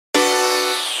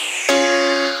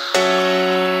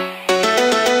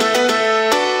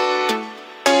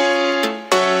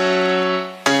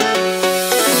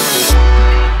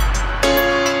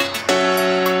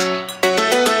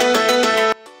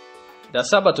Da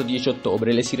sabato 10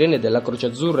 ottobre le sirene della Croce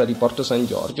Azzurra di Porto San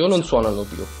Giorgio non suonano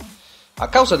più. A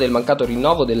causa del mancato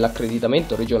rinnovo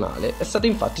dell'accreditamento regionale è stata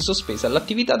infatti sospesa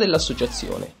l'attività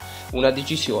dell'associazione, una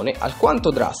decisione alquanto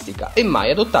drastica e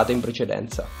mai adottata in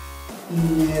precedenza.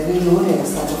 In regione era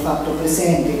stato fatto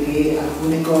presente che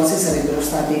alcune cose sarebbero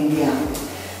state inviate.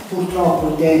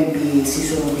 Purtroppo i tempi si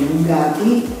sono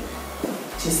dilungati,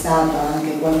 c'è stata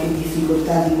anche qualche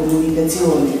difficoltà di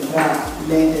comunicazione tra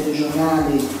l'ente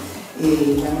regionale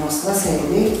e la nostra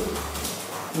sede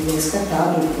ed è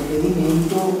scattato il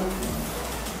provvedimento.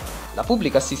 La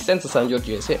pubblica assistenza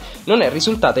sangiorgese non è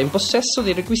risultata in possesso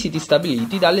dei requisiti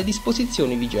stabiliti dalle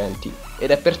disposizioni vigenti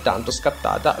ed è pertanto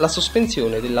scattata la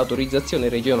sospensione dell'autorizzazione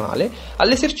regionale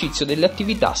all'esercizio delle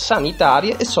attività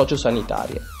sanitarie e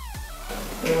sociosanitarie.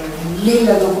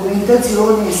 Nella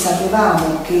documentazione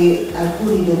sapevamo che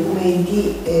alcuni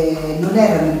documenti non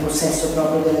erano in possesso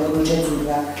proprio della Croce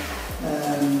Azzurra,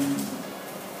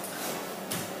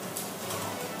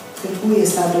 per cui è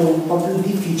stato un po' più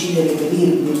difficile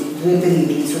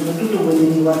reperirli, soprattutto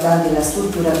quelli riguardanti la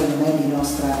struttura che non è di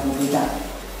nostra proprietà.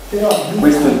 Però,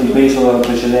 questo è dipeso dalla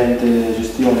precedente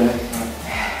gestione?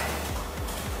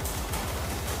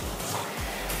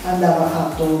 Andava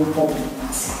fatto un po' prima.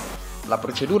 La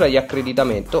procedura di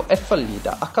accreditamento è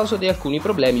fallita a causa di alcuni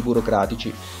problemi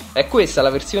burocratici. È questa la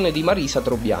versione di Marisa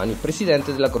Trobiani,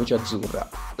 presidente della Croce Azzurra.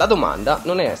 La domanda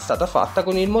non è stata fatta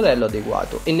con il modello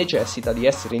adeguato e necessita di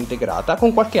essere integrata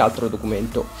con qualche altro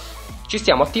documento. Ci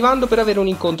stiamo attivando per avere un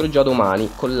incontro già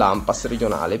domani con l'ANPAS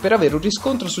regionale per avere un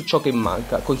riscontro su ciò che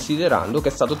manca, considerando che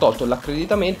è stato tolto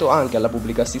l'accreditamento anche alla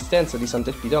pubblica assistenza di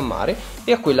Sant'Elpidio a Mare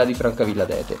e a quella di Francavilla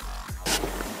d'Ete.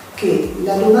 Che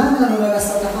la domanda non era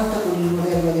stata fatta con il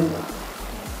modello adeguato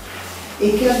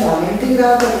e che andava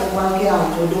integrata con qualche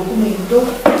altro documento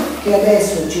che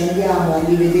adesso ci andiamo a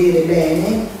rivedere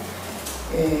bene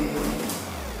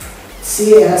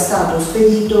se era stato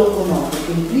spedito o no,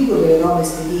 perché il plico delle robe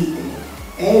spedite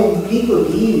è un plico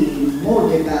di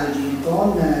molte pagine con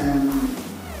una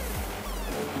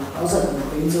cosa come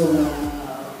penso una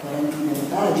quarantina di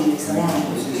pagine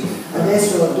saranno.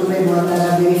 Adesso dovremmo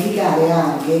andare a verificare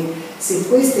anche se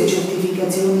queste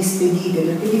certificazioni spedite,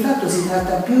 perché di fatto si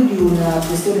tratta più di una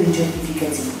questione di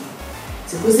certificazioni,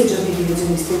 se queste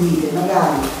certificazioni spedite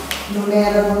magari non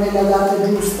erano nella data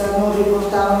giusta, non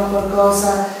riportavano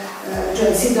qualcosa,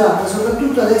 cioè si tratta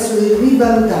soprattutto adesso di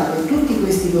rivalutare tutti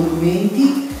questi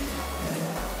documenti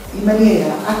in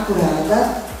maniera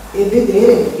accurata e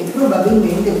vedere che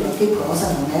probabilmente qualche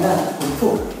cosa non era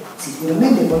conforme.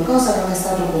 Sicuramente qualcosa non è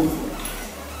stato conforme.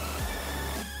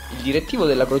 Il direttivo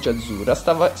della Croce Azzurra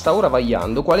sta ora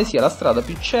vagliando quale sia la strada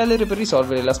più celere per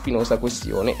risolvere la spinosa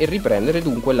questione e riprendere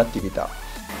dunque l'attività.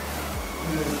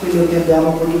 Quello che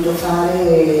abbiamo potuto fare,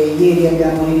 ieri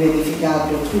abbiamo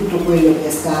riverificato tutto quello che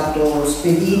è stato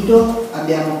spedito,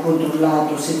 abbiamo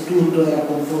controllato se tutto era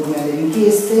conforme alle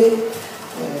richieste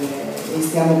e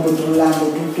stiamo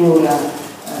controllando tuttora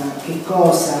che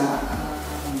cosa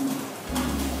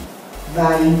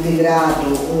va integrato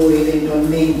o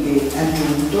eventualmente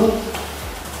aggiunto,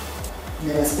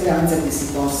 nella speranza che si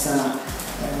possa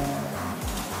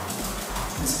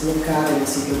sbloccare la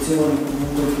situazione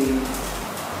comunque che...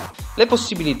 Le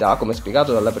possibilità, come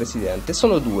spiegato dalla Presidente,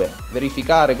 sono due: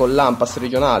 verificare con l'ANPAS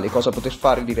regionale cosa poter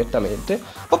fare direttamente,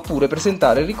 oppure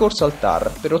presentare ricorso al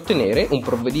TAR per ottenere un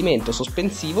provvedimento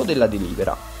sospensivo della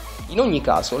delibera. In ogni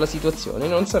caso la situazione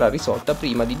non sarà risolta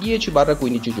prima di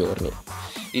 10-15 giorni.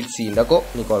 Il sindaco,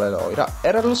 Nicola Loira,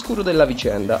 era all'oscuro della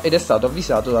vicenda ed è stato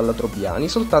avvisato dalla Trobiani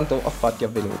soltanto a fatti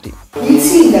avvenuti. Il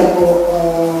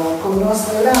sindaco, con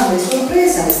nostra grande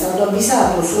sorpresa, è stato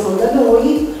avvisato solo da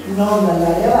noi, non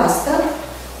dall'area vasta.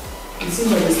 Il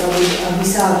sindaco è stato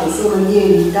avvisato solo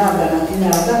ieri in tarda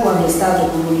mattinata, quando è stato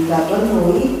comunicato a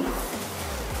noi.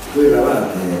 Voi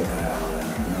eravate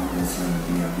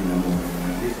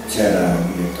c'era il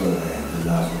direttore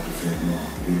dell'ASO che fermo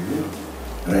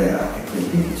Rea e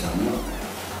quindi diciamo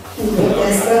uno a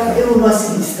destra e uno a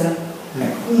sinistra.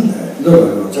 Loro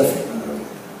avevano già firmato.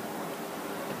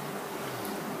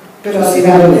 Però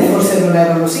forse non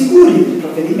erano sicuri del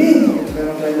provvedimento, che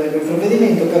dovevano prendere il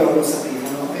provvedimento, però lo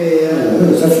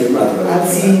sapevano. Già firmato. Al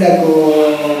sindaco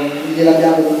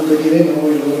gliel'abbiamo dovuto dire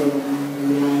noi, loro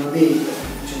non l'hanno detto.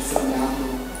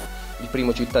 Il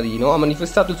primo cittadino ha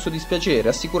manifestato il suo dispiacere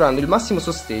assicurando il massimo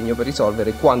sostegno per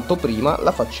risolvere quanto prima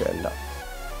la faccenda.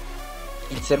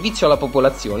 Il servizio alla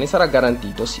popolazione sarà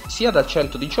garantito sia dal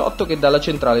 118 che dalla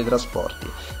centrale trasporti,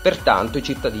 pertanto i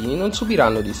cittadini non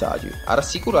subiranno disagi, ha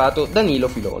rassicurato Danilo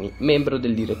Filoni, membro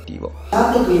del direttivo.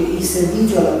 Dato che il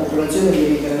servizio alla popolazione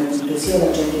viene garantito sia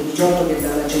dal 118 che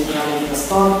dalla centrale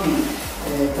trasporti,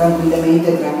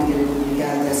 tranquillamente tramite le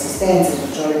pubblicate assistenze,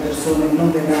 perciò le persone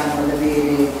non verranno ad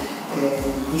avere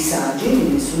disagi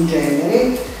di nessun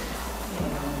genere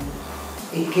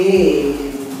e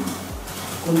che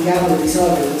contiamo di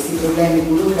risolvere questi problemi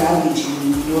burocratici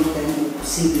nel minor tempo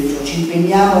possibile, cioè ci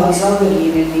impegniamo a risolverli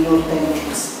nel minor tempo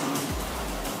possibile.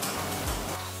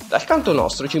 Dal canto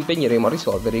nostro ci impegneremo a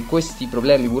risolvere questi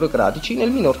problemi burocratici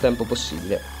nel minor tempo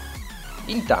possibile.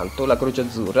 Intanto la Croce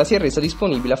Azzurra si è resa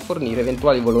disponibile a fornire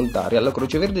eventuali volontari alla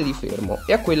Croce Verde di Fermo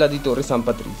e a quella di Torre San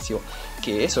Patrizio,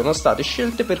 che sono state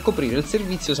scelte per coprire il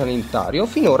servizio sanitario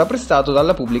finora prestato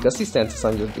dalla pubblica assistenza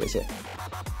sangiorghese.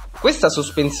 Questa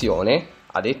sospensione,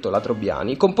 ha detto la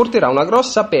Trobiani, comporterà una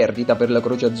grossa perdita per la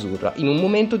Croce Azzurra in un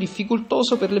momento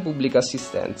difficoltoso per le pubbliche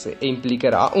assistenze e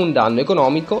implicherà un danno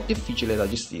economico difficile da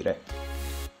gestire.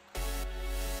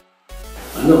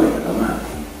 Ma noi oramai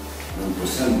non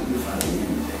possiamo più fare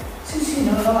niente. Sì,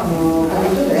 no, hanno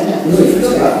capito bene. Noi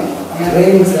facciamo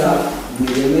 30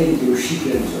 mediamente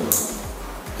uscite al giorno,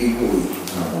 di cui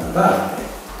una buona parte,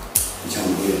 diciamo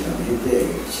direttamente,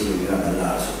 ci venirà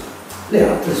dall'ASO. Le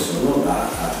altre sono da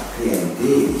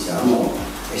clienti, diciamo,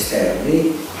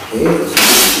 esterni che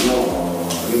ci vengono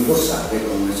rimborsate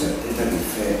con certe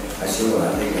tariffe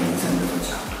agevolate che noi sempre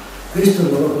facciamo. Questo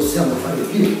non lo possiamo fare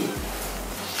più.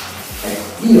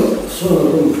 Io sono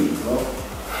convinto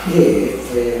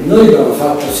che noi abbiamo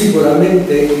fatto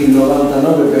sicuramente il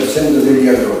 99% degli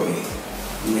errori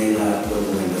nella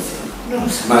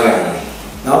documentazione, magari,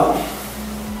 no?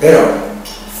 Però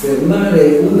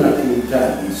fermare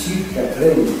un'attività di circa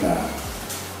 30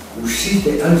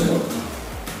 uscite al giorno.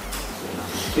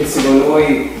 E secondo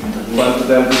voi quanto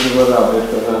tempo ci vorrà per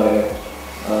tornare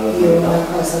alla Io una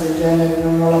cosa del genere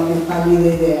non ho la più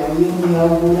pallida idea. Io mi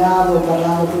auguravo,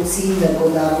 parlavo col sindaco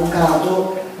da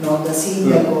avvocato, non da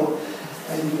sindaco,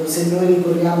 dico, se noi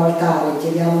ricorriamo al TAR e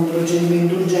chiediamo un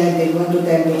procedimento urgente, in quanto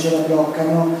tempo ce la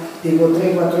bloccano? Dico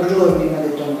 3-4 giorni, mi ha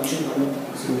detto no, ci vogliono.